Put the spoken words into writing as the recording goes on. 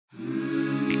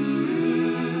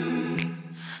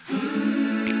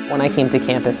When I came to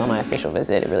campus on my official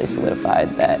visit, it really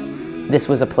solidified that this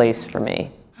was a place for me.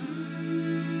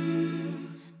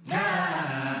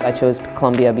 I chose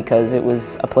Columbia because it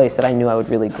was a place that I knew I would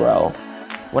really grow.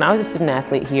 When I was a student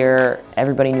athlete here,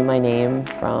 everybody knew my name,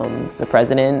 from the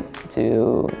president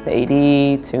to the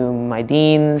AD to my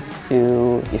deans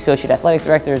to the associate athletic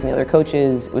directors and the other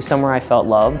coaches. It was somewhere I felt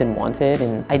loved and wanted,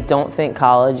 and I don't think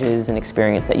college is an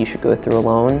experience that you should go through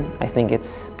alone. I think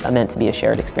it's meant to be a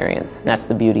shared experience. And that's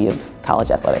the beauty of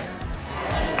college athletics.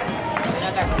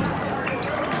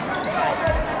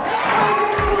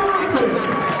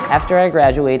 After I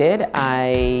graduated,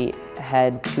 I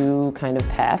had two kind of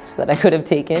paths that I could have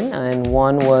taken, and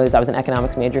one was I was an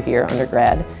economics major here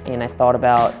undergrad, and I thought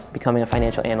about becoming a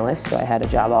financial analyst, so I had a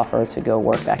job offer to go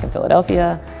work back in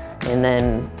Philadelphia. And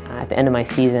then at the end of my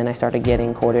season, I started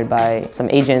getting courted by some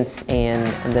agents and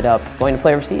ended up going to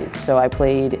play overseas. So I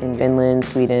played in Finland,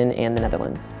 Sweden, and the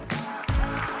Netherlands.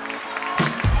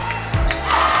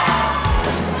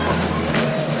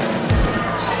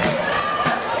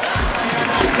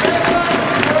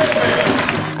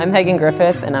 I'm Hagen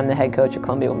Griffith, and I'm the head coach of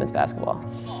Columbia Women's Basketball.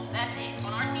 That's it.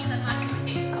 On our team, that's not going to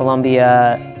be the case.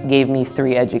 Columbia gave me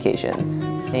 3 educations,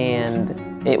 and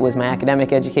it was my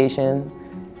academic education,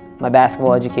 my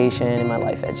basketball education, and my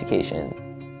life education.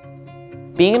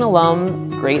 Being an alum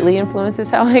greatly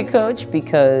influences how I coach,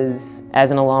 because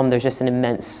as an alum, there's just an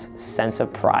immense sense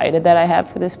of pride that I have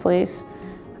for this place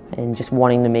and just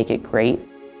wanting to make it great.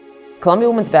 Columbia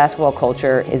Women's Basketball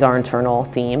culture is our internal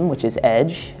theme, which is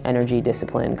EDGE, energy,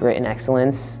 discipline, grit, and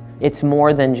excellence. It's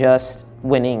more than just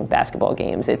winning basketball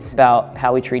games. It's about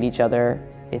how we treat each other.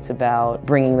 It's about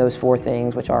bringing those 4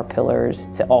 things, which are pillars,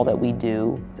 to all that we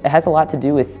do. It has a lot to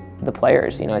do with the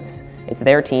players. You know, it's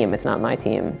their team, it's not my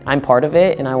team. I'm part of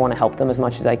it, and I want to help them as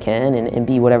much as I can and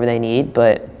be whatever they need,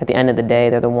 but at the end of the day,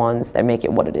 they're the ones that make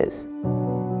it what it is.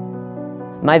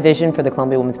 My vision for the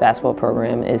Columbia Women's Basketball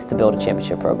program is to build a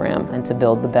championship program and to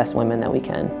build the best women that we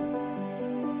can.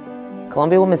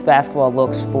 Columbia Women's Basketball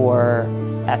looks for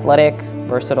athletic,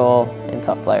 versatile, and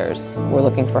tough players. We're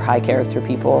looking for high character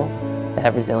people that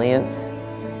have resilience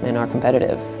and are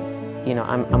competitive. You know,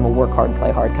 I'm a work hard,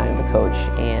 play hard kind of a coach,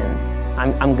 and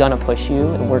I'm gonna push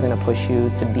you, and we're gonna push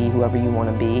you to be whoever you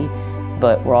wanna be,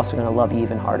 but we're also gonna love you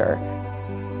even harder.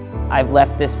 I've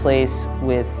left this place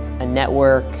with a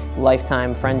network,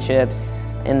 lifetime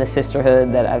friendships, and the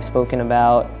sisterhood that I've spoken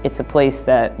about. It's a place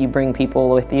that you bring people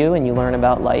with you and you learn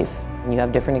about life and you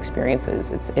have different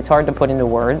experiences. It's hard to put into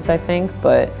words, I think,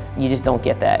 but you just don't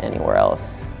get that anywhere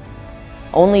else.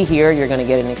 Only here you're gonna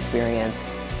get an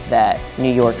experience that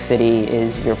New York City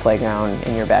is your playground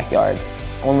in your backyard.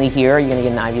 Only here you're gonna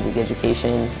get an Ivy League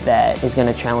education that is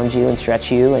gonna challenge you and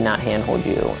stretch you and not handhold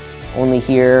you. Only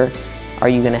here are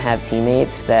you going to have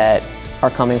teammates that are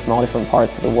coming from all different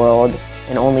parts of the world,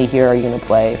 and only here are you going to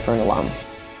play for an alum.